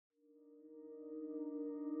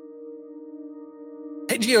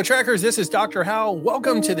Hey, GeoTrekkers, this is Dr. Hal.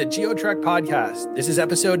 Welcome to the GeoTrek podcast. This is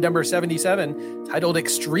episode number 77, titled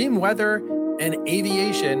Extreme Weather and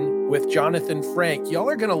Aviation with Jonathan Frank. Y'all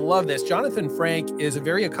are going to love this. Jonathan Frank is a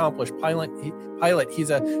very accomplished pilot. He's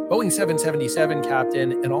a Boeing 777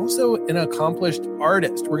 captain and also an accomplished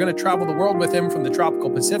artist. We're going to travel the world with him from the tropical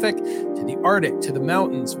Pacific to the Arctic to the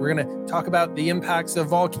mountains. We're going to talk about the impacts of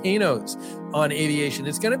volcanoes on aviation.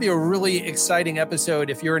 It's going to be a really exciting episode.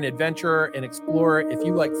 If you're an adventurer, an explorer, if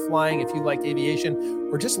you like flying, if you like aviation,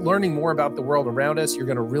 or just learning more about the world around us, you're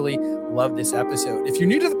going to really love this episode. If you're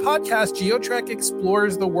new to the podcast, GeoTrek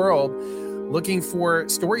explores the world looking for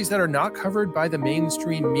stories that are not covered by the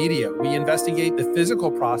mainstream media. We investigate the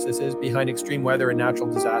physical processes behind extreme weather and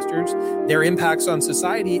natural disasters, their impacts on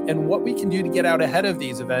society, and what we can do to get out ahead of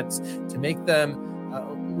these events to make them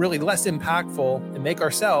really less impactful and make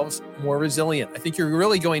ourselves more resilient. I think you're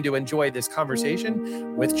really going to enjoy this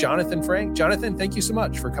conversation with Jonathan Frank. Jonathan, thank you so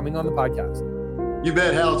much for coming on the podcast. You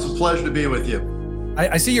bet, Hal. It's a pleasure to be with you.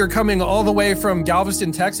 I see you're coming all the way from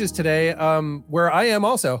Galveston, Texas today, where I am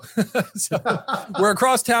also. So we're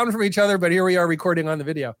across town from each other, but here we are recording on the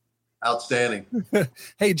video. Outstanding.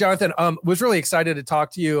 Hey, Jonathan, was really excited to talk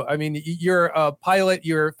to you. I mean, you're a pilot,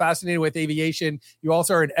 you're fascinated with aviation. You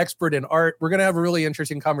also are an expert in art. We're going to have a really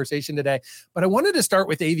interesting conversation today, but I wanted to start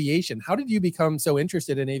with aviation. How did you become so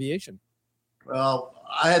interested in aviation? Well,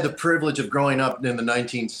 I had the privilege of growing up in the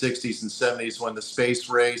 1960s and 70s when the space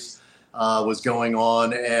race was going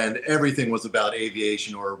on and everything was about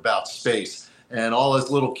aviation or about space. And all us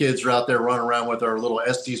little kids are out there running around with our little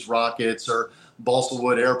Estes rockets or balsa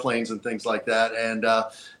wood airplanes and things like that. And,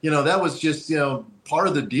 that was just, part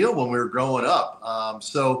of the deal when we were growing up.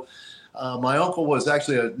 My uncle was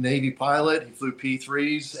actually a Navy pilot. He flew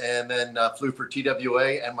P-3s and then flew for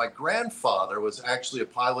TWA. And my grandfather was actually a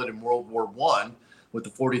pilot in World War I with the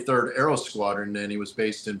 43rd Aero Squadron, and he was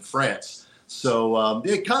based in France. So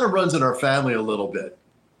it kind of runs in our family a little bit.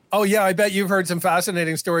 Oh, yeah. I bet you've heard some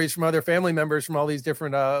fascinating stories from other family members from all these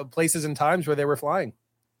different places and times where they were flying.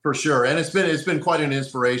 For sure. And it's been quite an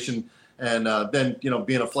inspiration. And then,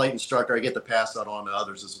 being a flight instructor, I get to pass that on to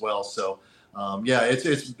others as well. So,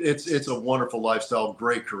 it's a wonderful lifestyle,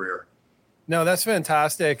 great career. No, that's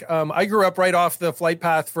fantastic. I grew up right off the flight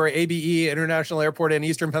path for ABE International Airport in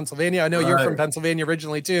Eastern Pennsylvania. I know you're from Pennsylvania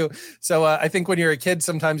originally, too. So I think when you're a kid,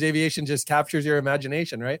 sometimes aviation just captures your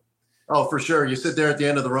imagination, right? Oh, for sure. You sit there at the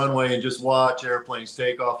end of the runway and just watch airplanes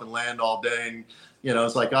take off and land all day. And,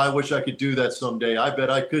 it's like, I wish I could do that someday. I bet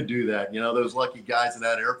I could do that. Those lucky guys in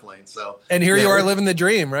that airplane. So, and here you are living the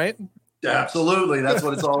dream, right? Absolutely. That's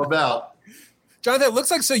what it's all about. Jonathan, it looks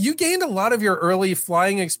like so you gained a lot of your early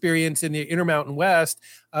flying experience in the Intermountain West.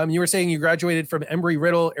 You were saying you graduated from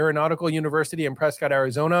Embry-Riddle Aeronautical University in Prescott,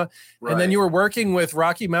 Arizona. Right. And then you were working with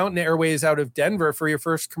Rocky Mountain Airways out of Denver for your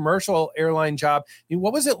first commercial airline job. I mean,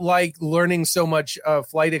 what was it like learning so much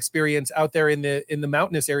flight experience out there in the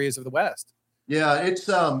mountainous areas of the West? Yeah, it's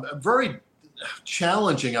very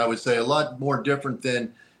challenging, I would say, a lot more different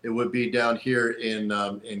than it would be down here in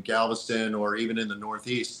Galveston or even in the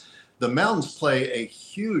Northeast. The mountains play a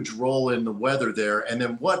huge role in the weather there, and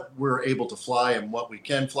then what we're able to fly and what we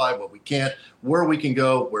can fly, what we can't, where we can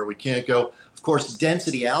go, where we can't go. Of course,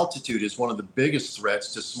 density altitude is one of the biggest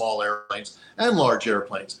threats to small airplanes and large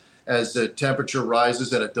airplanes. As the temperature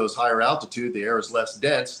rises and at those higher altitude, the air is less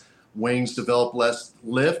dense, wings develop less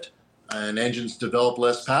lift, and engines develop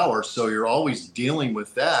less power. So you're always dealing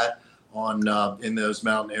with that in those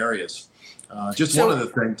mountain areas. One of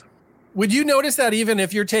the things. Would you notice that even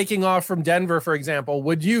if you're taking off from Denver, for example,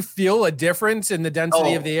 would you feel a difference in the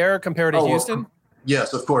density of the air compared to Houston?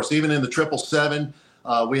 Yes, of course. Even in the 777,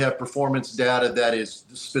 we have performance data that is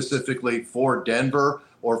specifically for Denver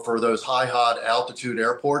or for those hot altitude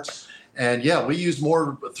airports. And we use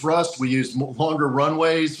more thrust. We use longer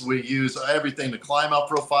runways. We use everything. The climb out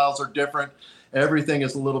profiles are different. Everything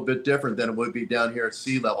is a little bit different than it would be down here at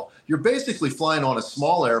sea level. You're basically flying on a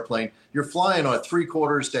small airplane. You're flying on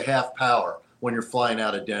 3/4 to half power when you're flying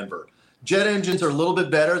out of Denver. Jet engines are a little bit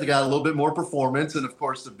better. They got a little bit more performance. And of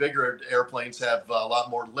course, the bigger airplanes have a lot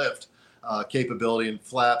more lift capability and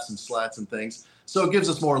flaps and slats and things. So it gives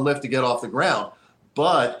us more lift to get off the ground.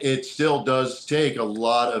 But it still does take a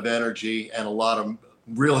lot of energy and a lot of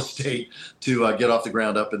real estate to get off the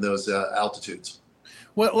ground up in those altitudes.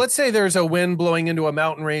 Well, let's say there's a wind blowing into a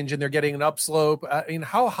mountain range and they're getting an upslope.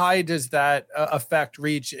 How high does that effect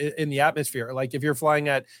reach in the atmosphere? Like if you're flying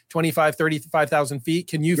at 25, 35,000 feet,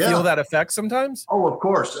 can you feel that effect sometimes? Oh, of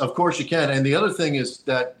course. Of course you can. And the other thing is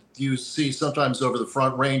that you see sometimes over the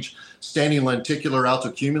front range, standing lenticular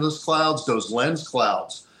altocumulus clouds, those lens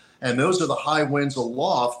clouds. And those are the high winds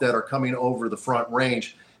aloft that are coming over the front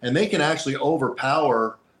range, and they can actually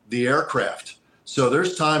overpower the aircraft. So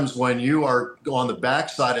there's times when you are on the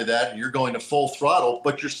backside of that and you're going to full throttle,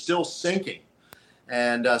 but you're still sinking.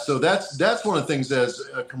 And so that's one of the things as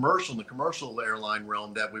a commercial, in the commercial airline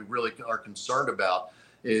realm, that we really are concerned about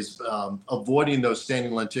is avoiding those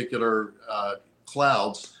standing lenticular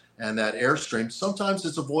clouds and that airstream. Sometimes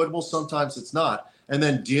it's avoidable, sometimes it's not. And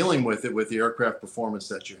then dealing with it with the aircraft performance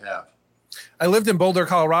that you have. I lived in Boulder,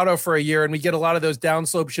 Colorado for a year, and we get a lot of those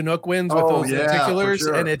downslope Chinook winds with those lenticulars,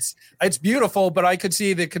 sure. And it's beautiful, but I could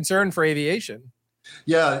see the concern for aviation.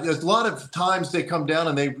 Yeah, a lot of times they come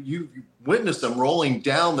down and you witness them rolling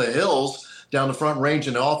down the hills, down the front range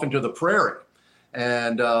and off into the prairie.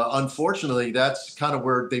 And unfortunately, that's kind of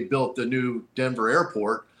where they built the new Denver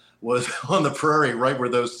airport, was on the prairie, right where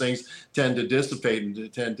those things tend to dissipate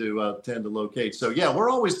and tend to locate. So yeah,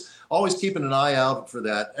 we're always keeping an eye out for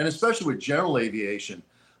that, and especially with general aviation.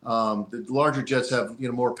 The larger jets have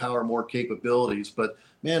more power, more capabilities, but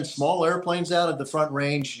man, small airplanes out at the front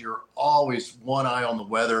range, you're always one eye on the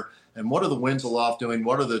weather and what are the winds aloft doing,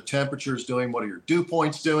 what are the temperatures doing, what are your dew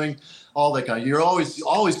points doing, all that kind of. You're always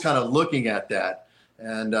kind of looking at that,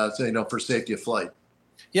 and for safety of flight.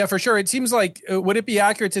 Yeah, for sure. It seems like, would it be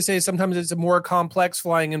accurate to say sometimes it's a more complex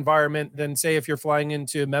flying environment than, say, if you're flying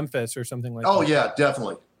into Memphis or something like that? Oh, yeah,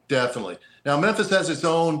 definitely. Now, Memphis has its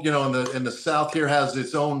own, in the south here has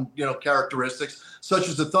its own, characteristics, such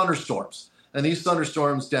as the thunderstorms. And these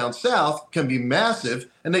thunderstorms down south can be massive,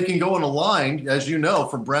 and they can go in a line, as you know,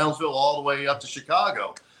 from Brownsville all the way up to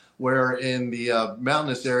Chicago, where in the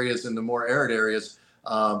mountainous areas and the more arid areas,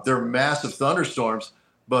 they're massive thunderstorms,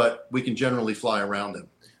 but we can generally fly around them.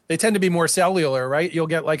 They tend to be more cellular, right? You'll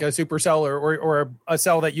get like a supercell or a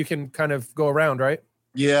cell that you can kind of go around, right?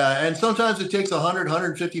 Yeah, and sometimes it takes 100,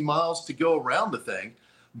 150 miles to go around the thing,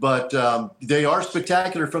 but they are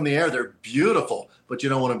spectacular from the air. They're beautiful, but you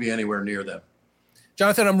don't want to be anywhere near them.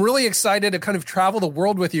 Jonathan, I'm really excited to kind of travel the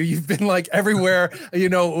world with you. You've been like everywhere,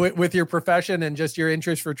 with your profession and just your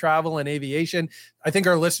interest for travel and aviation. I think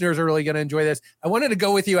our listeners are really going to enjoy this. I wanted to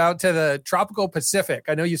go with you out to the tropical Pacific.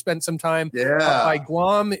 I know you spent some time by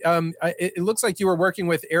Guam. It looks like you were working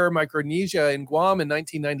with Air Micronesia in Guam in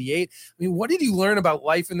 1998. I mean, what did you learn about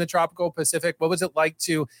life in the tropical Pacific? What was it like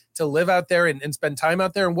to live out there and spend time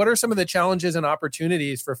out there? And what are some of the challenges and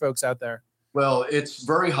opportunities for folks out there? Well, it's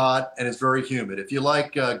very hot and it's very humid. If you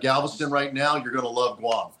like Galveston right now, you're going to love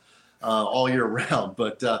Guam all year round.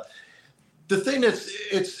 But the thing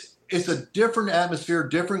it's a different atmosphere,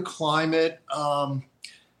 different climate,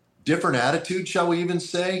 different attitude, shall we even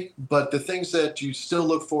say. But the things that you still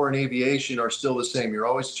look for in aviation are still the same. You're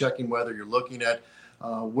always checking weather. You're looking at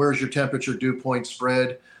where's your temperature dew point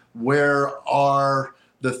spread, where are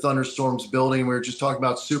the thunderstorms building. We were just talking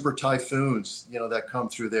about super typhoons, that come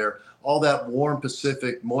through there. All that warm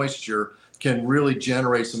Pacific moisture can really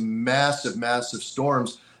generate some massive, massive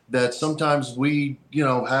storms that sometimes we,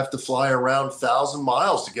 have to fly around 1,000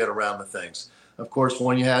 miles to get around the things. Of course,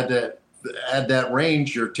 when you had to add that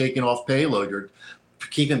range, you're taking off payload, you're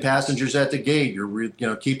keeping passengers at the gate,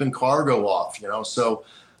 you're keeping cargo off, So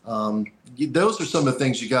those are some of the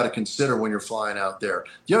things you got to consider when you're flying out there.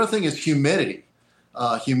 The other thing is humidity.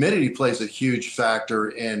 Humidity plays a huge factor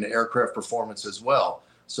in aircraft performance as well.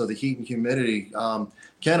 So the heat and humidity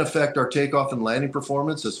can affect our takeoff and landing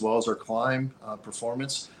performance, as well as our climb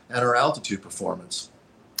performance and our altitude performance.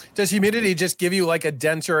 Does humidity just give you like a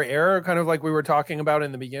denser air, kind of like we were talking about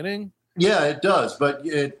in the beginning? Yeah, it does, but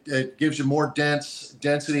it gives you more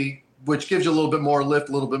density, which gives you a little bit more lift,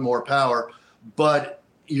 a little bit more power. But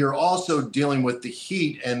you're also dealing with the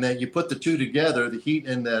heat, and then you put the two together, the heat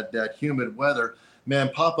and that humid weather. Man,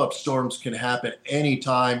 pop-up storms can happen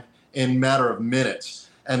anytime in a matter of minutes.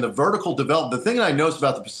 And the vertical development, the thing that I noticed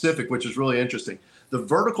about the Pacific, which is really interesting, the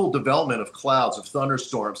vertical development of clouds, of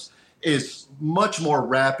thunderstorms, is much more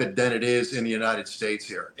rapid than it is in the United States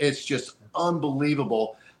here. It's just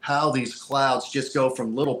unbelievable how these clouds just go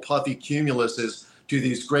from little puffy cumuluses to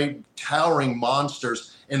these great towering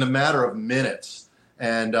monsters in a matter of minutes.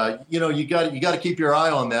 And, you got to keep your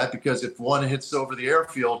eye on that, because if one hits over the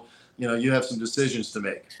airfield, you have some decisions to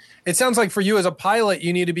make. It sounds like for you as a pilot,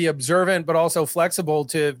 you need to be observant, but also flexible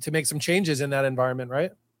to make some changes in that environment,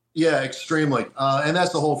 right? Yeah, extremely. And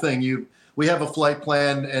that's the whole thing. We have a flight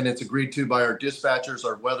plan, and it's agreed to by our dispatchers,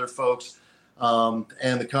 our weather folks,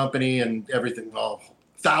 and the company and everything. Well,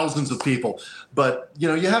 thousands of people. But,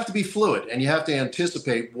 you have to be fluid, and you have to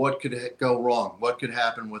anticipate what could go wrong, what could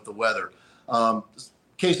happen with the weather.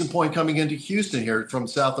 Case in point, coming into Houston here from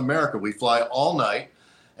South America, we fly all night.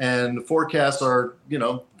 and the forecasts are,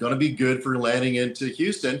 going to be good for landing into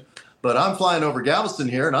Houston. But I'm flying over Galveston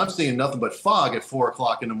here, and I'm seeing nothing but fog at 4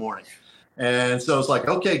 o'clock in the morning. And so it's like,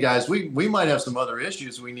 okay, guys, we might have some other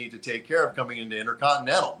issues we need to take care of coming into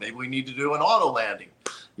Intercontinental. Maybe we need to do an auto landing,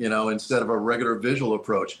 instead of a regular visual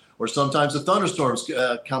approach. Or sometimes the thunderstorms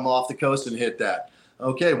come off the coast and hit that.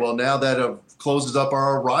 Okay, well, now that closes up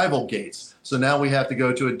our arrival gates. So now we have to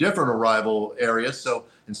go to a different arrival area. So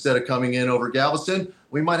instead of coming in over Galveston,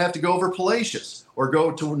 we might have to go over Palacios or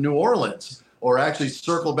go to New Orleans or actually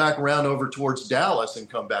circle back around over towards Dallas and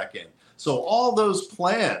come back in. So all those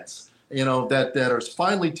plans, that are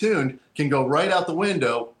finely tuned can go right out the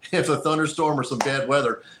window if a thunderstorm or some bad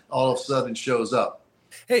weather all of a sudden shows up.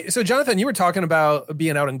 Hey, so Jonathan, you were talking about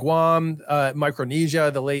being out in Guam,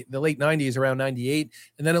 Micronesia, the late 90s, around 98.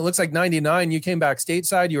 And then it looks like 99, you came back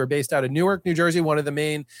stateside. You were based out of Newark, New Jersey, one of the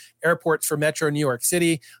main airports for Metro New York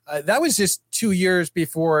City. That was just 2 years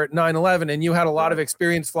before 9/11. And you had a lot of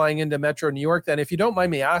experience flying into Metro New York then. If you don't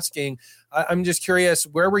mind me asking, I'm just curious,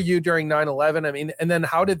 where were you during 9/11? I mean, and then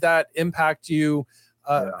how did that impact you?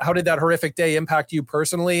 How did that horrific day impact you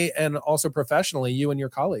personally and also professionally, you and your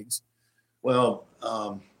colleagues? Well,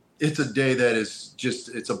 it's a day that is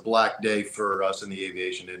it's a black day for us in the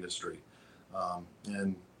aviation industry.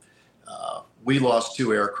 And we lost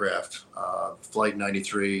 2 aircraft, Flight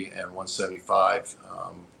 93 and 175,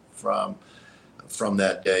 from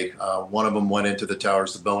that day. One of them went into the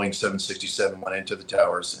towers. The Boeing 767 went into the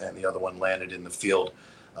towers, and the other one landed in the field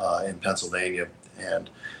in Pennsylvania. And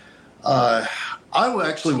I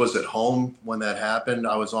actually was at home when that happened.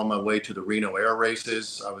 I was on my way to the Reno Air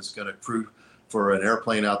Races. I was going to crew for an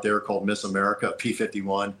airplane out there called Miss America,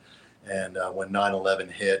 P-51. And when 9/11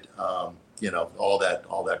 hit, all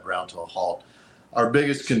that ground to a halt. Our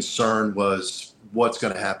biggest concern was what's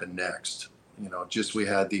going to happen next. We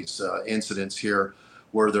had these incidents here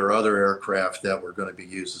where there are other aircraft that were going to be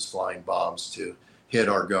used as flying bombs to hit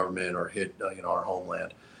our government or hit our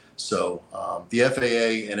homeland. So the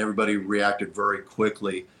FAA and everybody reacted very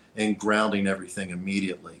quickly in grounding everything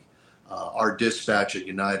immediately. Our dispatch at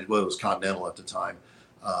United, well, it was Continental at the time,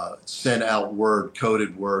 sent out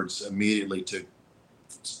coded words immediately to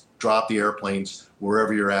drop the airplanes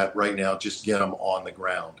wherever you're at right now, just get them on the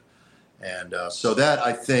ground. And so that,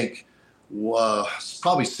 I think,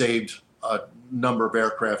 probably saved a number of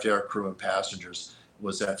aircraft, air crew, and passengers,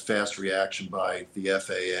 was that fast reaction by the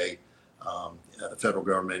FAA, the federal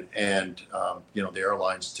government, and the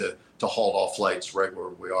airlines to halt all flights right where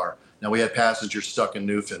we are. Now, we had passengers stuck in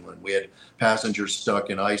Newfoundland. We had passengers stuck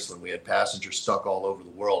in Iceland. We had passengers stuck all over the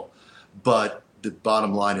world. But the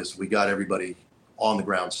bottom line is we got everybody on the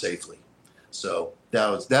ground safely. So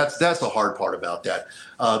that's the hard part about that.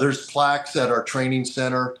 There's plaques at our training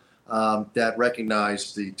center that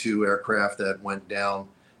recognize the 2 aircraft that went down,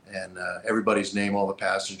 and everybody's name, all the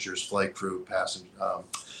passengers, flight crew,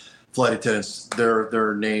 flight attendants,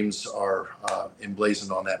 their names are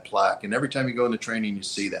emblazoned on that plaque. And every time you go into training, you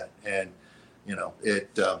see that, and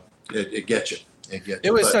it gets you.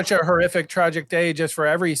 It was such a horrific, tragic day just for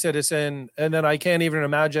every citizen. And then I can't even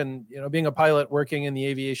imagine, being a pilot working in the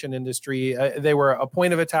aviation industry. They were a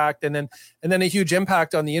point of attack, and then a huge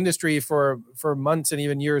impact on the industry for months and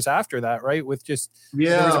even years after that, right? With there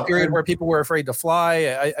was a period where people were afraid to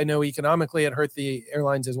fly. I know economically it hurt the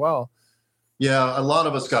airlines as well. Yeah, a lot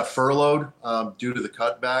of us got furloughed due to the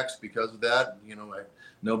cutbacks because of that.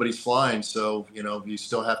 Nobody's flying, so you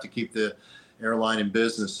still have to keep the airline in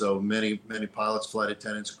business. So many pilots, flight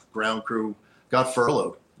attendants, ground crew got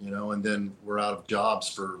furloughed. And then we're out of jobs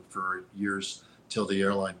for years till the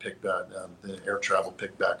airline the air travel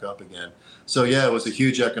picked back up again. So yeah, it was a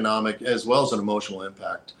huge economic as well as an emotional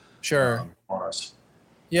impact. Sure. On us.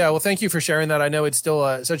 Yeah, well, thank you for sharing that. I know it's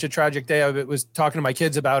still such a tragic day. I was talking to my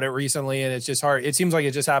kids about it recently, and it's just hard. It seems like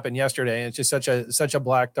it just happened yesterday. And it's just such a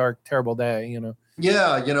black, dark, terrible day,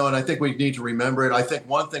 Yeah, and I think we need to remember it. I think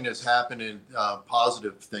one thing that's happened,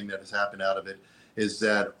 positive thing that has happened out of it, is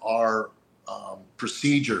that our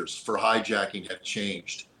procedures for hijacking have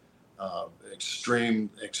changed. Extreme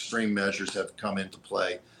measures have come into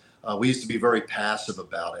play. We used to be very passive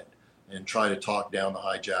about it and try to talk down the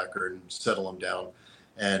hijacker and settle them down.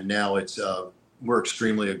 And now we're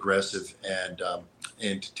extremely aggressive and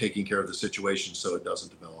taking care of the situation so it doesn't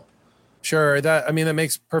develop. Sure, that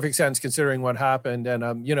makes perfect sense considering what happened, and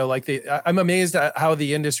I'm amazed at how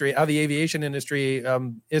the aviation industry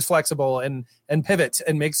is flexible and pivots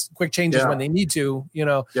and makes quick changes when they need to,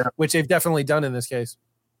 which they've definitely done in this case.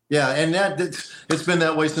 Yeah, and it's been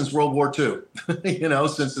that way since World War II,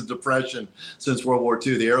 since the Depression, since World War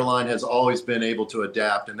II. The airline has always been able to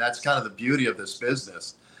adapt, and that's kind of the beauty of this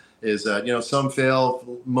business, is that, some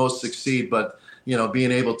fail, most succeed, but,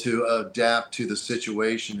 being able to adapt to the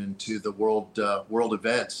situation and to the world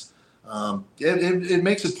events, it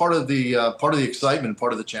makes it part of the excitement,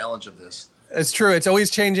 part of the challenge of this. It's true. It's always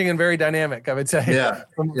changing and very dynamic, I would say, Yeah.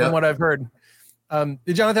 from what I've heard.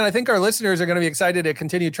 Jonathan, I think our listeners are going to be excited to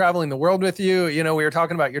continue traveling the world with you. We were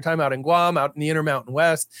talking about your time out in Guam, out in the Intermountain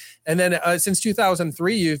West. And then since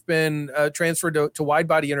 2003, you've been transferred to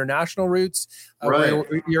wide-body international routes. Right.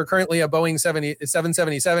 Where you're currently a Boeing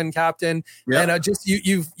 777 captain. Yep. And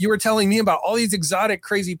you were telling me about all these exotic,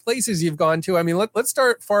 crazy places you've gone to. I mean, let's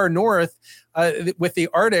start far north with the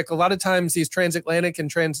Arctic. A lot of times these transatlantic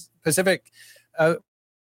and trans-Pacific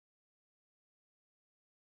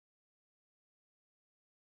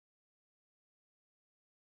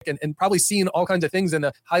and probably seen all kinds of things in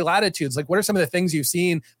the high latitudes. Like, what are some of the things you've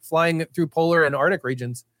seen flying through polar and Arctic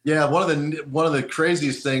regions? Yeah, one of the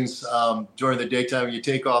craziest things during the daytime, you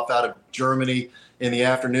take off out of Germany in the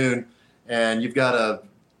afternoon, and you've got a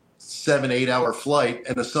 7-8 hour flight,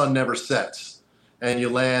 and the sun never sets, and you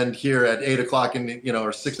land here at 8 o'clock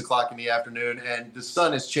or 6 o'clock in the afternoon, and the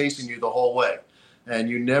sun is chasing you the whole way. And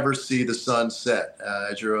you never see the sun set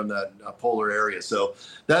as you're in that polar area. So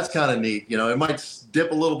that's kind of neat. It might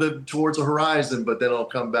dip a little bit towards the horizon, but then it'll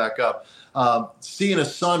come back up. Seeing a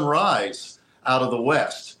sunrise out of the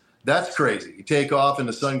west, that's crazy. You take off and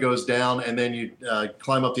the sun goes down, and then you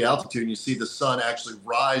climb up the altitude and you see the sun actually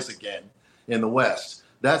rise again in the west.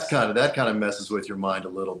 That kind of messes with your mind a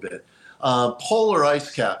little bit. Polar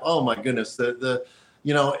ice cap. Oh my goodness.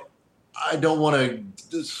 I don't want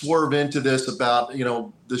to swerve into this about,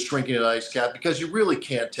 the shrinking of the ice cap, because you really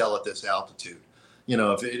can't tell at this altitude.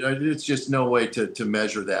 It's just no way to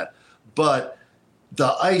measure that. But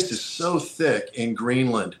the ice is so thick in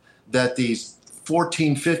Greenland that these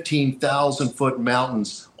 15,000 foot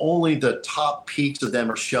mountains, only the top peaks of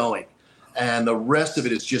them are showing. And the rest of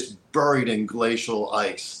it is just buried in glacial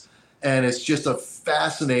ice. And it's just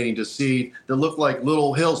fascinating to see. They look like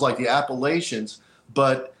little hills like the Appalachians,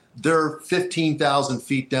 but they're 15,000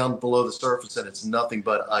 feet down below the surface, and it's nothing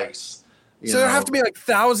but ice. So there have to be like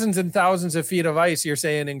thousands and thousands of feet of ice, you're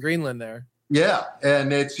saying, in Greenland there. Yeah,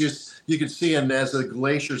 and it's just, you can see, and as the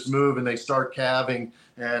glaciers move and they start calving,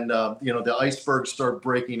 and the icebergs start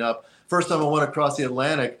breaking up. First time I went across the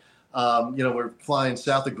Atlantic, we're flying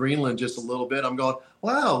south of Greenland just a little bit. I'm going,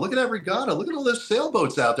 wow, look at that regatta. Look at all those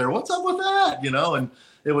sailboats out there. What's up with that? And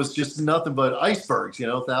it was just nothing but icebergs,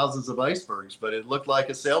 thousands of icebergs, but it looked like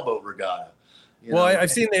a sailboat regatta.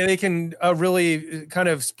 I've seen they can really kind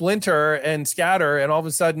of splinter and scatter, and all of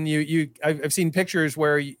a sudden I've seen pictures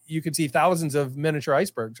where you could see thousands of miniature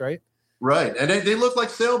icebergs, right? Right, and they look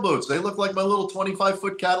like sailboats. They look like my little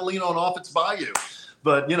 25-foot Catalina on Offutt's Bayou.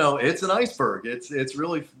 But, it's an iceberg. It's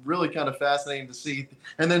really, really kind of fascinating to see,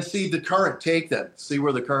 and then see the current take them, see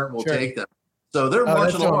where the current will take them. So they're marching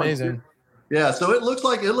that's so along. Amazing. Yeah, so it looks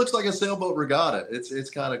like a sailboat regatta. It's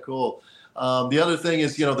kind of cool. The other thing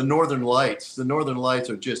is, the Northern Lights. The Northern Lights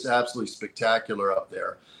are just absolutely spectacular up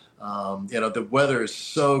there. The weather is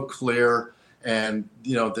so clear, and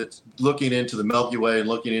that's looking into the Milky Way and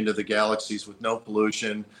looking into the galaxies with no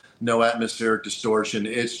pollution, no atmospheric distortion.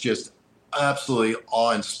 It's just absolutely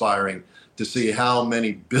awe-inspiring to see how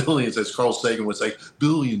many billions, as Carl Sagan would say,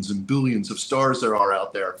 billions and billions of stars there are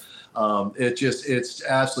out there. It's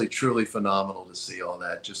absolutely, truly phenomenal to see all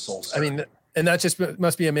that, just soul-stirring. I mean, and that just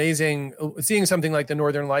must be amazing. Seeing something like the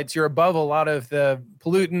Northern Lights, you're above a lot of the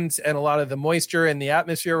pollutants and a lot of the moisture in the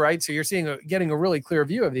atmosphere, right? So you're getting a really clear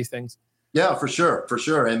view of these things. Yeah, for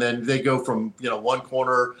sure. And then they go from one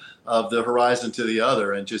corner of the horizon to the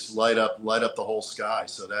other and just light up the whole sky.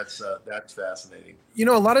 So that's fascinating. A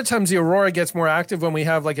lot of times the aurora gets more active when we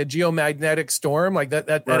have like a geomagnetic storm, like that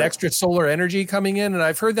Right. extra solar energy coming in, and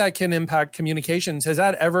I've heard that can impact communications. Have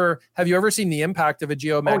you ever seen the impact of a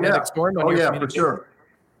geomagnetic storm on your communication?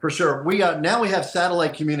 For sure. We now we have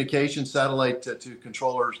satellite communication, to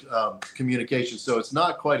controller communication, so it's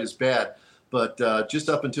not quite as bad. But just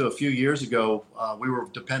up until a few years ago, we were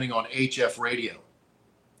depending on HF radio.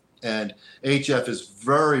 And HF is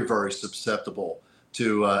very, very susceptible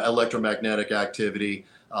to electromagnetic activity,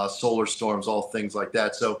 solar storms, all things like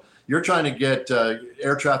that. So you're trying to get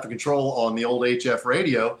air traffic control on the old HF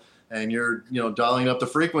radio, and you're dialing up the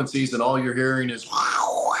frequencies, and all you're hearing is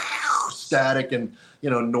static and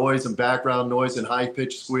noise and background noise and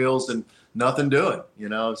high-pitched squeals and nothing doing.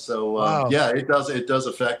 So Wow. Yeah, it does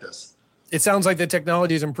affect us. It sounds like the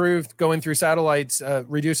technology has improved. Going through satellites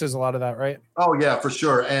reduces a lot of that, right? Oh, yeah, for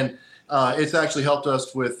sure. And it's actually helped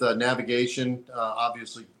us with navigation.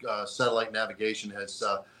 Obviously, satellite navigation has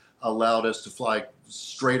allowed us to fly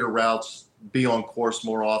straighter routes be on course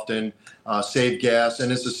more often, save gas,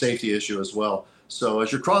 and it's a safety issue as well. So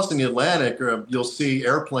as you're crossing the Atlantic, you'll see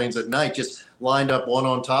airplanes at night just lined up one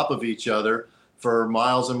on top of each other for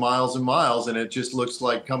miles and miles and miles, and it just looks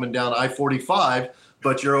like coming down I-45,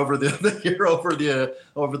 but you're over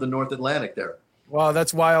the North Atlantic there. Wow,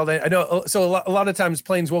 that's wild. I know. So a lot of times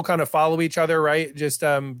planes will kind of follow each other, right? Just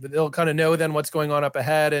they'll kind of know then what's going on up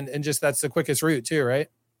ahead, and just that's the quickest route too, right?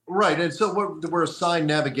 Right, and so we're assigned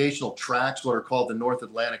navigational tracks, what are called the North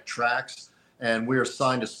Atlantic tracks, and we're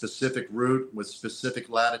assigned a specific route with specific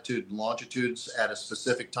latitude and longitudes at a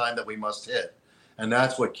specific time that we must hit, and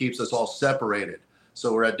that's what keeps us all separated.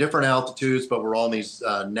 So we're at different altitudes, but we're on these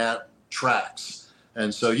nat tracks,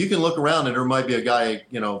 and so you can look around and there might be a guy,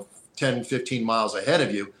 10, 15 miles ahead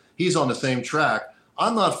of you. He's on the same track.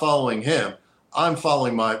 I'm not following him. I'm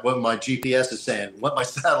following what my GPS is saying, what my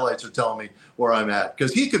satellites are telling me where I'm at,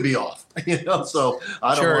 because he could be off, so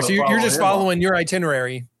I don't Sure. So you're just following your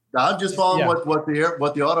itinerary. I'm just following what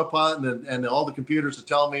the autopilot and all the computers are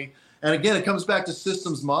telling me. And again, it comes back to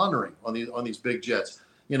systems monitoring on these big jets.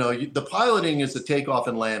 The piloting is the takeoff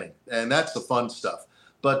and landing, and that's the fun stuff.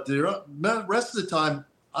 But the rest of the time,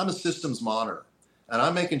 I'm a systems monitor. And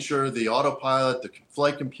I'm making sure the autopilot, the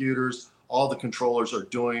flight computers, all the controllers are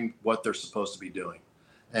doing what they're supposed to be doing.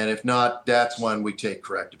 And if not, that's when we take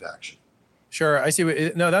corrective action. Sure. I see.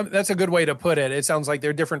 That's a good way to put it. It sounds like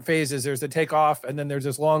there are different phases. There's the takeoff, and then there's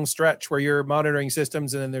this long stretch where you're monitoring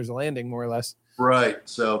systems, and then there's a landing, more or less. Right.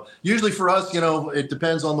 So usually for us, it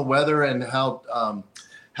depends on the weather and how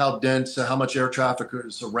dense, how much air traffic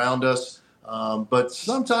is around us. But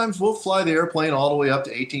sometimes we'll fly the airplane all the way up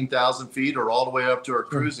to 18,000 feet or all the way up to our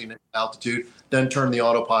cruising altitude, then turn the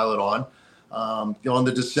autopilot on. On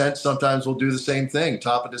the descent, sometimes we'll do the same thing.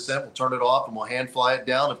 Top of descent, we'll turn it off and we'll hand fly it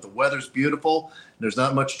down. If the weather's beautiful, and there's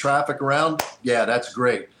not much traffic around, yeah, that's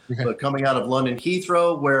great. Okay. But coming out of London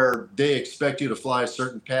Heathrow, where they expect you to fly a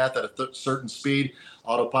certain path at a certain speed,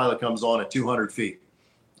 autopilot comes on at 200 feet.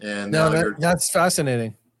 And that's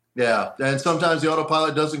fascinating. Yeah, and sometimes the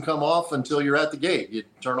autopilot doesn't come off until you're at the gate. You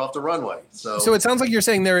turn off the runway. So it sounds like you're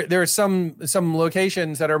saying there are some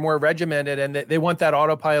locations that are more regimented and they want that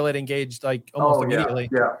autopilot engaged like almost immediately.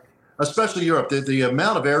 Yeah, especially Europe. The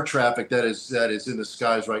amount of air traffic that is in the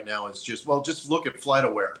skies right now is just look at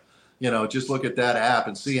FlightAware. Just look at that app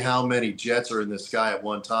and see how many jets are in the sky at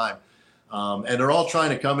one time. And they're all trying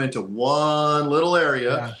to come into one little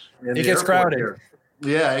area. Yeah. It gets crowded. Here.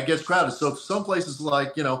 Yeah, it gets crowded. So some places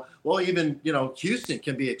like, even Houston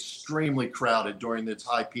can be extremely crowded during its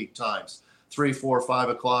high peak times, 3, 4, 5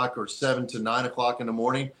 o'clock or 7 to 9 o'clock in the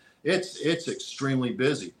morning. It's extremely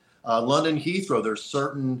busy. London Heathrow, there's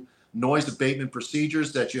certain noise abatement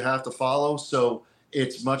procedures that you have to follow. So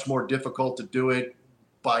it's much more difficult to do it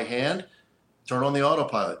by hand. Turn on the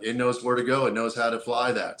autopilot. It knows where to go. It knows how to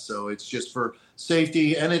fly that. So it's just for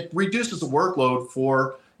safety, and it reduces the workload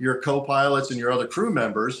for your co-pilots and your other crew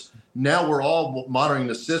members. Now we're all monitoring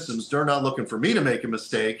the systems. They're not looking for me to make a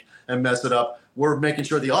mistake and mess it up. We're making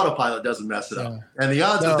sure the autopilot doesn't mess it up. And the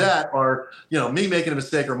odds of that are, me making a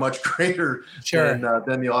mistake are much greater than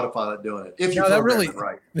the autopilot doing it. If you program it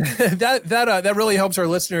right. that really helps our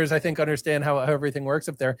listeners, I think, understand how everything works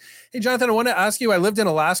up there. Hey, Jonathan, I want to ask you, I lived in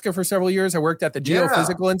Alaska for several years. I worked at the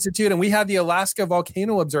Geophysical Institute, and we had the Alaska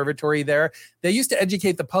Volcano Observatory there. They used to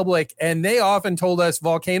educate the public, and they often told us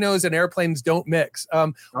volcanoes and airplanes don't mix.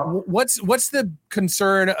 What's the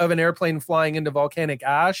concern of an airplane flying into volcanic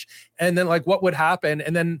ash? And then what would happen?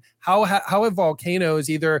 And then how have volcanoes,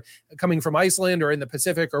 either coming from Iceland or in the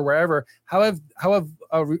Pacific or wherever, how have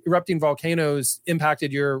erupting volcanoes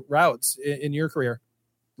impacted your routes in your career?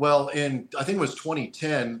 Well, I think it was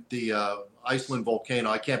 2010, the Iceland volcano,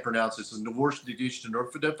 I can't pronounce this,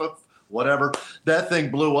 whatever, that thing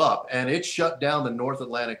blew up and it shut down the North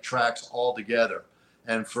Atlantic tracks altogether.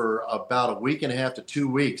 And for about a week and a half to 2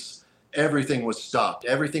 weeks, everything was stopped.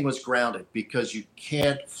 Everything was grounded because you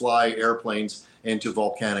can't fly airplanes into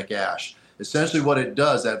volcanic ash. Essentially what it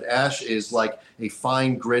does, that ash is like a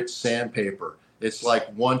fine grit sandpaper. It's like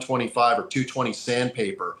 125 or 220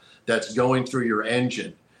 sandpaper that's going through your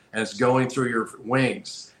engine, and it's going through your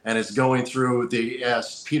wings, and it's going through the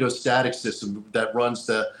pedostatic system that runs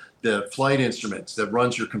the flight instruments, that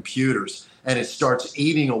runs your computers, and it starts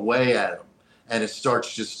eating away at them. And it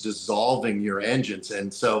starts just dissolving your engines,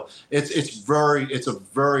 and so it's a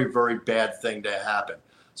very, very bad thing to happen.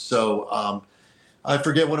 So I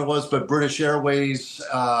forget what it was, but British Airways,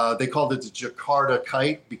 they called it the Jakarta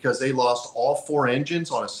Kite because they lost all 4 engines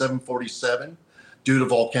on a 747 due to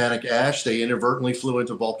volcanic ash. They inadvertently flew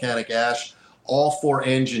into volcanic ash. All 4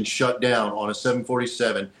 engines shut down on a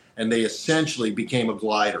 747, and they essentially became a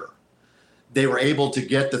glider. They were able to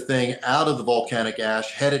get the thing out of the volcanic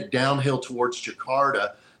ash, headed downhill towards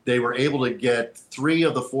Jakarta. They were able to get 3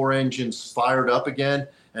 of the 4 engines fired up again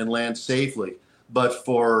and land safely. But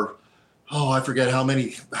for, I forget how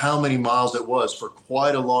many miles it was, for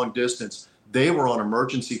quite a long distance, they were on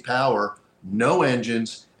emergency power, no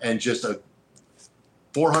engines, and just a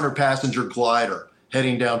 400 passenger glider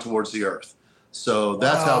heading down towards the Earth. So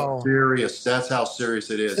that's how serious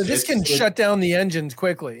it is. So this can shut down the engines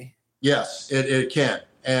quickly. Yes, it can.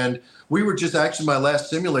 And we were just actually, my last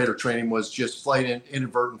simulator training was just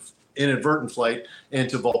inadvertent flight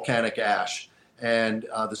into volcanic ash. And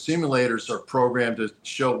the simulators are programmed to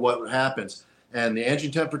show what happens. And the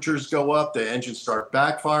engine temperatures go up, the engines start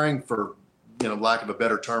backfiring, for lack of a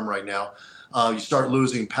better term right now. You start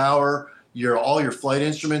losing power. All your flight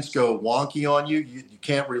instruments go wonky on you. You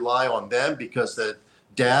can't rely on them because the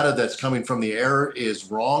data that's coming from the air is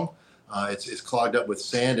wrong. It's clogged up with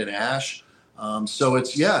sand and ash. So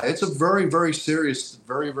it's a very, very serious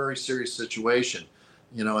situation,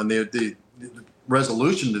 and the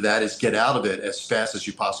resolution to that is get out of it as fast as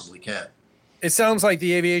you possibly can. It sounds like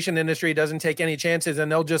the aviation industry doesn't take any chances,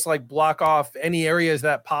 and they'll just block off any areas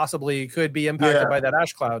that possibly could be impacted by that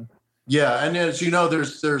ash cloud. Yeah. And as you know,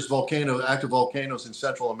 there's active volcanoes in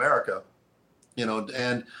Central America,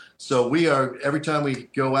 and so every time we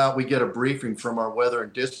go out, we get a briefing from our weather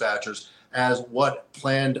and dispatchers as what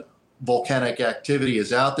planned volcanic activity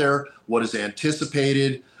is out there, what is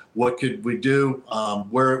anticipated, what could we do,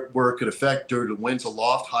 where it could affect due to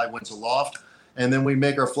high winds aloft, and then we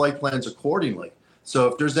make our flight plans accordingly. So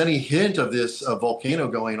if there's any hint of this volcano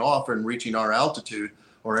going off and reaching our altitude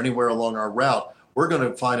or anywhere along our route, we're going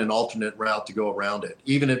to find an alternate route to go around it.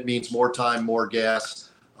 Even if it means more time, more gas,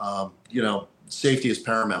 safety is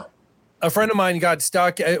paramount. A friend of mine got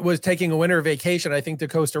stuck. It was taking a winter vacation, I think, to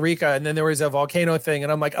Costa Rica, and then there was a volcano thing.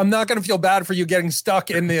 And I'm like, I'm not going to feel bad for you getting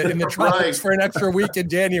stuck in the tropics for an extra week in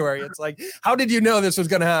January. It's like, how did you know this was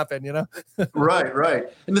going to happen? Right.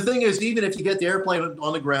 And the thing is, even if you get the airplane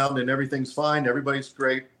on the ground and everything's fine, everybody's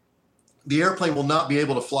great, the airplane will not be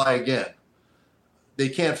able to fly again. They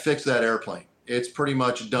can't fix that airplane. It's pretty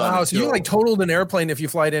much done. Wow, so you totaled an airplane if you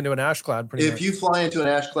fly it into an ash cloud. If you fly into an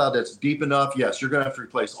ash cloud that's deep enough, yes, you're going to have to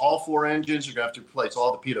replace all 4 engines. You're going to have to replace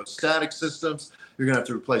all the pitot-static systems. You're going to have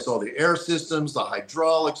to replace all the air systems, the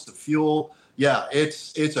hydraulics, the fuel. Yeah,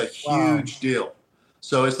 it's a huge deal.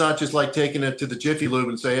 So it's not just like taking it to the Jiffy Lube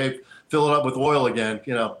and say, hey, fill it up with oil again.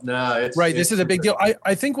 This is a big deal.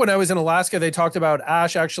 I think when I was in Alaska, they talked about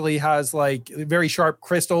ash actually has very sharp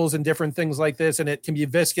crystals and different things like this, and it can be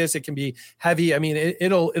viscous, it can be heavy. I mean,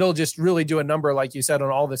 it'll just really do a number, like you said, on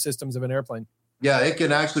all the systems of an airplane. Yeah, it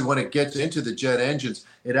can actually, when it gets into the jet engines,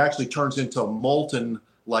 it actually turns into molten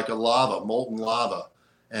lava.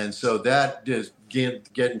 And so that is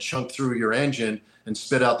getting chunked through your engine and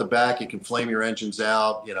spit out the back. It can flame your engines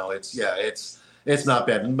out. It's not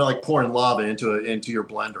bad. It's like pouring lava into your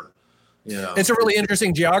blender. It's a really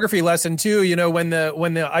interesting geography lesson too. When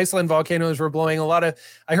the Iceland volcanoes were blowing,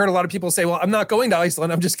 I heard a lot of people say, well, I'm not going to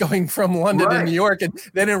Iceland. I'm just going from London to New York. And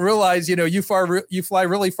they didn't realize, you fly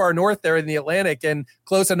really far north there in the Atlantic and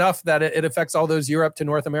close enough that it affects all those Europe to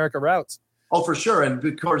North America routes. Oh, for sure. And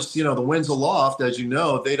of course, the winds aloft, as you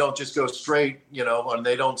know, they don't just go straight, and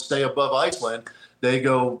they don't stay above Iceland. They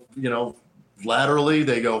go, laterally,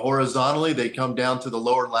 they go horizontally, they come down to the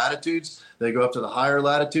lower latitudes, they go up to the higher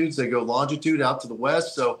latitudes, they go longitude out to the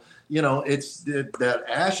west. So, that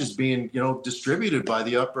ash is being, distributed by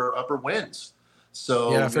the upper winds.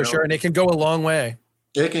 So yeah, for sure. And it can go a long way.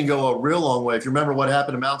 It can go a real long way. If you remember what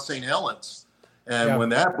happened to Mount St. Helens and when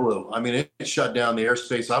that blew, I mean, it shut down the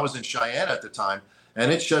airspace. I was in Cheyenne at the time,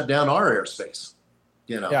 and it shut down our airspace,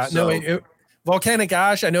 volcanic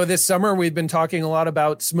ash. I know this summer we've been talking a lot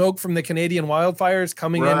about smoke from the Canadian wildfires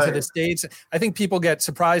coming into the States. I think people get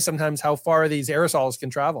surprised sometimes how far these aerosols can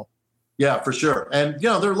travel. Yeah, for sure. And,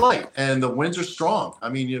 they're light and the winds are strong. I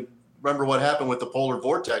mean, you remember what happened with the polar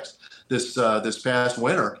vortex this past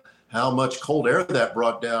winter, how much cold air that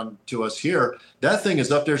brought down to us here. That thing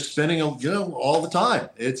is up there spinning, all the time.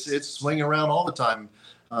 It's swinging around all the time.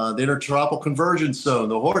 The intertropical convergence zone,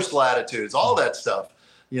 the horse latitudes, all that stuff.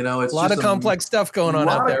 It's a lot of complex stuff going on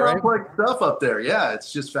out there, right? A lot of complex stuff up there. Yeah,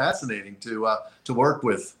 it's just fascinating to work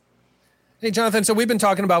with. Hey, Jonathan, so we've been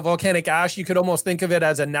talking about volcanic ash. You could almost think of it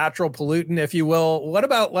as a natural pollutant, if you will. What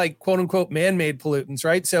about quote unquote man-made pollutants,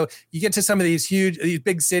 right? So you get to some of these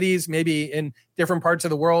big cities, maybe in different parts of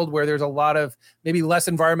the world where there's a lot of maybe less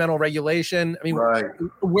environmental regulation. I mean,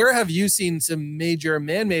 Where have you seen some major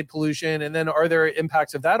man-made pollution? And then are there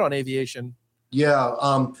impacts of that on aviation? Yeah.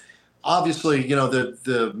 Obviously,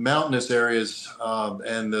 the mountainous areas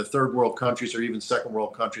and the third world countries or even second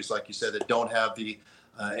world countries, like you said, that don't have the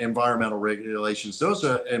environmental regulations, those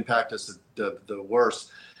impact us the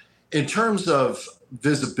worst. In terms of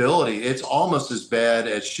visibility, it's almost as bad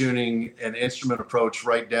as shooting an instrument approach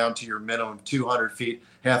right down to your minimum 200 feet,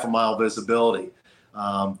 half a mile visibility.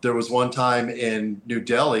 There was one time in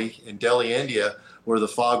Delhi, India, where the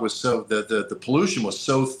fog was the pollution was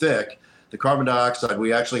so thick, the carbon dioxide,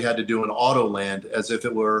 we actually had to do an auto land as if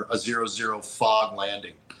it were a 0-0 fog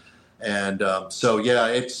landing. And so, yeah,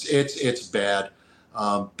 it's bad.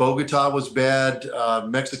 Bogota was bad.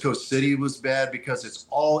 Mexico City was bad because it's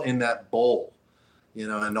all in that bowl,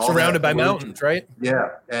 and all Surrounded by pollution. mountains, right?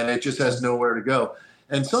 Yeah, and it just has nowhere to go.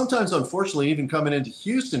 And sometimes, unfortunately, even coming into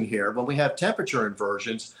Houston here, when we have temperature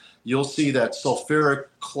inversions, you'll see that sulfuric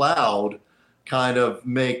cloud kind of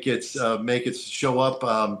make it show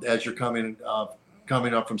up as you're coming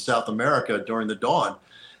up from South America during the dawn,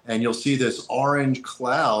 and you'll see this orange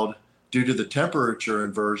cloud due to the temperature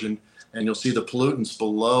inversion, and you'll see the pollutants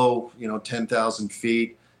below 10,000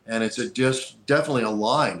 feet, and it's definitely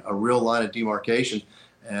a real line of demarcation.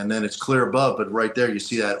 And then it's clear above, but right there you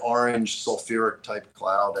see that orange sulfuric type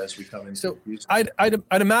cloud as we come into. So I'd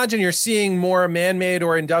imagine you're seeing more man-made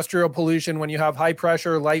or industrial pollution when you have high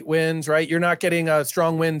pressure, light winds, right? You're not getting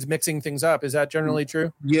strong winds mixing things up. Is that generally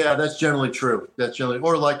true? Yeah, that's generally true.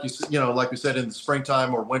 Or like like we said, in the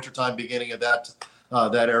springtime or wintertime, beginning of that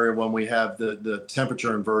area when we have the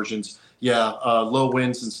temperature inversions. Yeah, low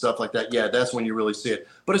winds and stuff like that. Yeah, that's when you really see it.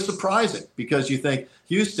 But it's surprising because you think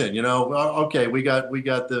Houston, okay, we got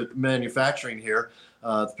the manufacturing here,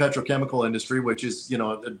 the petrochemical industry, which is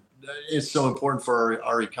is so important for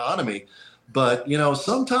our economy. But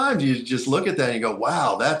sometimes you just look at that and you go,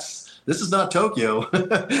 wow, this is not Tokyo.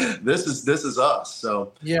 this is us.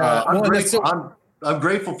 So yeah, I'm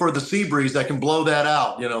grateful for the sea breeze that can blow that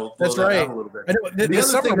out. That's right. Out a little bit.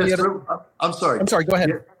 I'm sorry. Go ahead.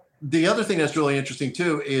 Yeah, the other thing that's really interesting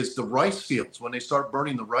too is the rice fields. When they start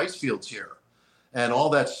burning the rice fields here, and all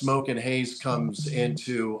that smoke and haze comes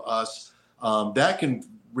into us, that can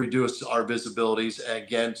reduce our visibilities.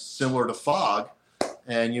 Again, similar to fog,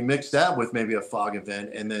 and you mix that with maybe a fog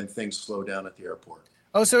event, and then things slow down at the airport.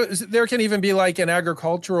 Oh, so there can even be like an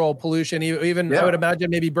agricultural pollution, even I would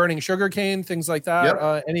imagine maybe burning sugarcane, things like that.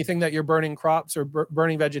 Yep. Anything that you're burning crops or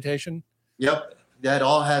burning vegetation. Yep. That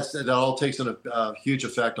all takes a huge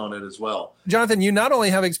effect on it as well. Jonathan, you not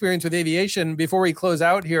only have experience with aviation. Before we close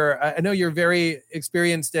out here, I know you're very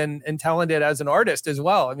experienced and talented as an artist as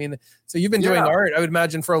well. I mean, so you've been doing art, I would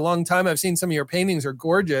imagine, for a long time. I've seen some of your paintings are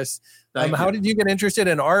gorgeous. How did you get interested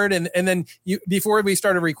in art? And then before we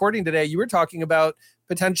started recording today, you were talking about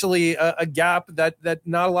potentially a gap that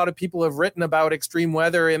not a lot of people have written about extreme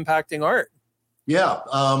weather impacting art. Yeah.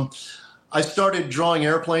 I started drawing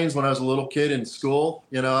airplanes when I was a little kid in school.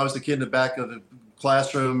 I was the kid in the back of the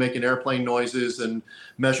classroom making airplane noises and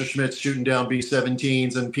Messerschmitts shooting down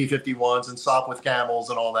B-17s and P-51s and Sopwith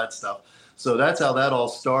Camels and all that stuff. So that's how that all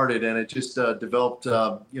started, and it just developed,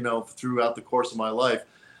 throughout the course of my life.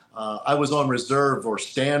 I was on reserve or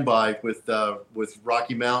standby with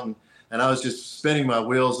Rocky Mountain, and I was just spinning my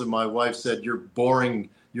wheels, and my wife said, "You're boring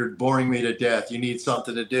me to death. You need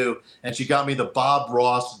something to do." And she got me the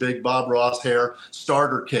big Bob Ross hair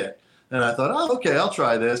starter kit. And I thought, oh, okay, I'll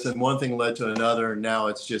try this. And one thing led to another. And now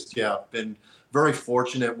it's just, been very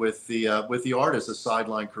fortunate with the art as a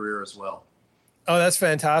sideline career as well. Oh, that's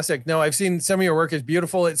fantastic. No, I've seen some of your work is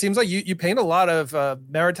beautiful. It seems like you paint a lot of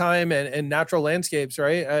maritime and natural landscapes,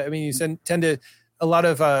 right? I mean, you tend to a lot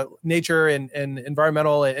of nature and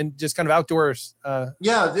environmental and just kind of outdoors.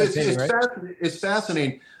 It's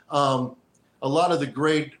fascinating. A lot of the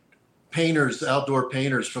great painters, outdoor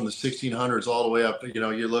painters from the 1600s all the way up,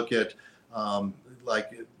 you look at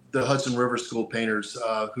like the Hudson River School painters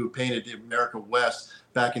who painted the America West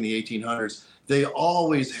back in the 1800s. They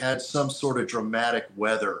always had some sort of dramatic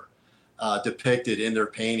weather depicted in their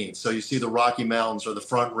paintings. So you see the Rocky Mountains or the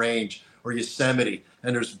Front Range or Yosemite,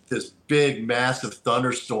 and there's this big, massive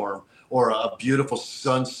thunderstorm or a beautiful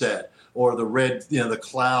sunset or the red, the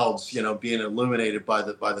clouds, being illuminated by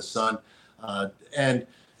the sun,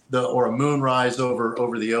 or a moonrise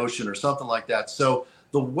over the ocean or something like that. So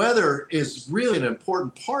the weather is really an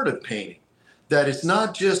important part of painting. That it's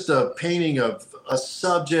not just a painting of a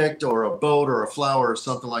subject or a boat or a flower or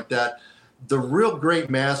something like that. The real great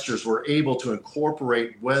masters were able to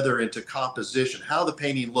incorporate weather into composition, how the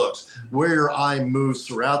painting looks, where your eye moves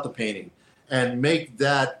throughout the painting, and make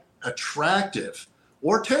that attractive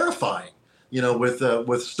or terrifying,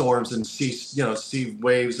 with storms and sea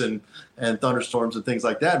waves and thunderstorms and things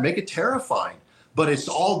like that. Make it terrifying. but it's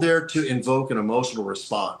all there to invoke an emotional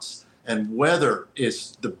response. And weather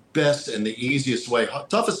is the best and the easiest way,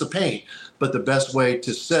 toughest to paint, but the best way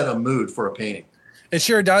to set a mood for a painting. It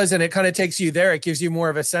sure does. And it kind of takes you there. It gives you more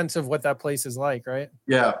of a sense of what that place is like, right?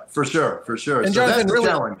 Yeah, for sure. For sure. And so Jonathan, that's the really,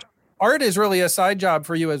 challenge. Art is really a side job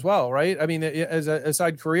for you as well, right? I mean, as a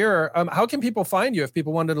side career, how can people find you if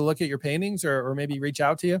people wanted to look at your paintings or maybe reach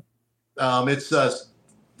out to you?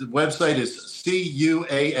 The website is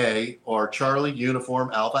CUAA or Charlie Uniform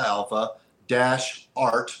Alpha Alpha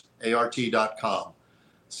 -art, ART.com.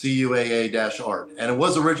 CUAA-art. And it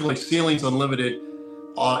was originally Ceilings Unlimited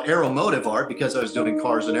aeromotive art because I was doing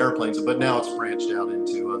cars and airplanes, but now it's branched out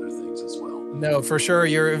into other things as well. No, for sure.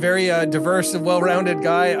 You're a very diverse and well-rounded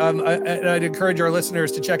guy. I'd encourage our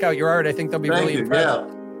listeners to check out your art. I think they'll be really impressed.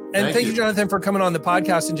 Yeah. And thank you, Jonathan, for coming on the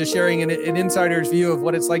podcast and just sharing an insider's view of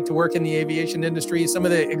what it's like to work in the aviation industry, some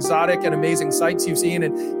of the exotic and amazing sights you've seen,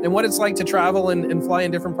 and what it's like to travel and fly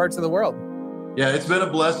in different parts of the world. Yeah, it's been a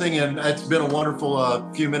blessing, and it's been a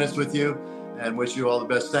wonderful few minutes with you, and wish you all the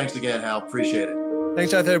best. Thanks again, Hal. Appreciate it.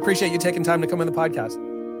 Thanks, Jonathan. I appreciate you taking time to come on the podcast.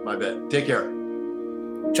 My bet. Take care.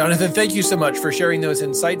 Jonathan, thank you so much for sharing those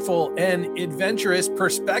insightful and adventurous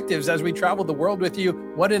perspectives as we traveled the world with you.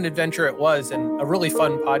 What an adventure it was, and a really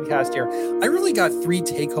fun podcast here. I really got 3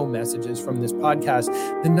 take-home messages from this podcast.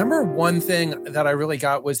 The number one thing that I really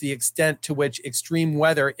got was the extent to which extreme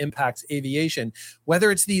weather impacts aviation. Whether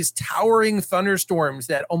it's these towering thunderstorms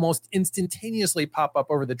that almost instantaneously pop up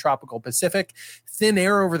over the tropical Pacific, thin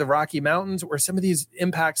air over the Rocky Mountains, or some of these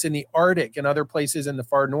impacts in the Arctic and other places in the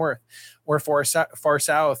far north or far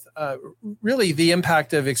south. Really, the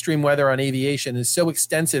impact of extreme weather on aviation is so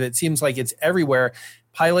extensive. It seems like it's everywhere.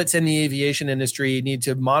 Pilots in the aviation industry need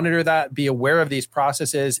to monitor that, be aware of these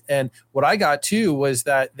processes. And what I got too was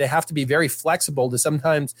that they have to be very flexible to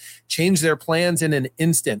sometimes change their plans in an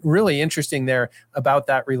instant. Really interesting there about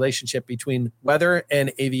that relationship between weather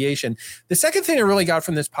and aviation. The second thing I really got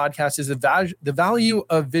from this podcast is the value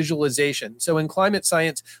of visualization. So in climate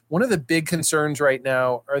science, one of the big concerns right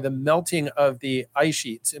now are the melting of the ice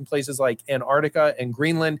sheets in places like Antarctica and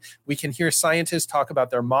Greenland. We can hear scientists talk about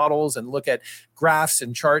their models and look at graphs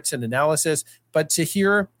and charts and analysis, but to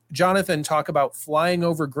hear Jonathan talk about flying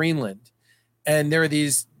over Greenland, and there are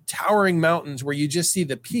these towering mountains where you just see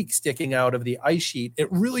the peak sticking out of the ice sheet,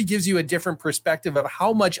 it really gives you a different perspective of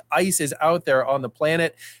how much ice is out there on the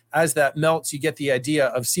planet. As that melts, you get the idea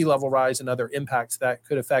of sea level rise and other impacts that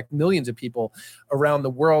could affect millions of people around the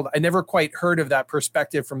world. I never quite heard of that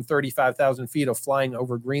perspective from 35,000 feet of flying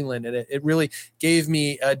over Greenland, and it really gave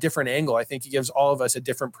me a different angle. I think it gives all of us a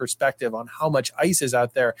different perspective on how much ice is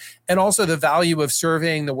out there, and also the value of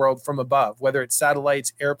surveying the world from above, whether it's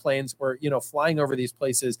satellites, airplanes, or flying over these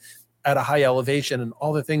places at a high elevation and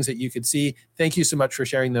all the things that you could see. Thank you so much for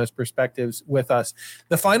sharing those perspectives with us.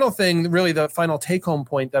 The final thing, really the final take-home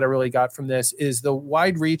point that I really got from this is the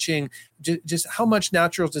wide-reaching, just how much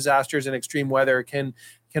natural disasters and extreme weather can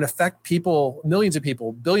affect people, millions of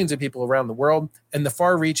people, billions of people around the world, and the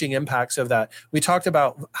far-reaching impacts of that. We talked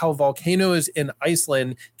about how volcanoes in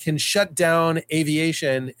Iceland can shut down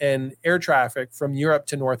aviation and air traffic from Europe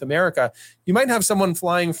to North America. You might have someone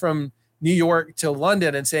flying from New York to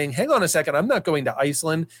London and saying, hang on a second, I'm not going to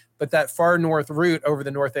Iceland. But that far north route over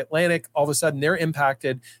the North Atlantic, all of a sudden they're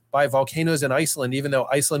impacted by volcanoes in Iceland, even though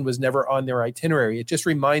Iceland was never on their itinerary. It just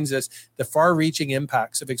reminds us the far-reaching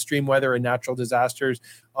impacts of extreme weather and natural disasters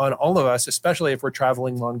on all of us, especially if we're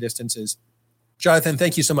traveling long distances. Jonathan,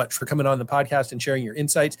 thank you so much for coming on the podcast and sharing your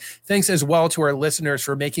insights. Thanks as well to our listeners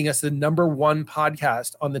for making us the #1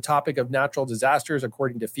 podcast on the topic of natural disasters,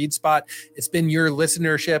 according to FeedSpot. It's been your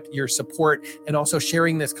listenership, your support, and also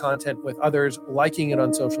sharing this content with others, liking it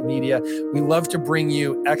on social media. We love to bring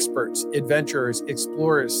you experts, adventurers,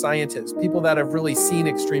 explorers, scientists, people that have really seen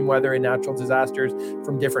extreme weather and natural disasters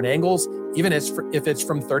from different angles, even if it's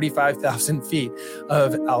from 35,000 feet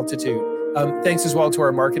of altitude. Thanks as well to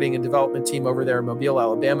our marketing and development team over there in Mobile,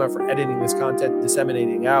 Alabama, for editing this content and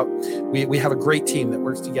disseminating out. We have a great team that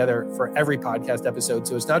works together for every podcast episode.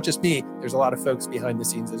 So it's not just me. There's a lot of folks behind the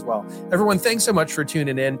scenes as well. Everyone, thanks so much for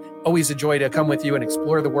tuning in. Always a joy to come with you and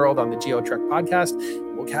explore the world on the GeoTrek podcast.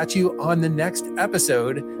 We'll catch you on the next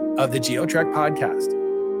episode of the GeoTrek podcast.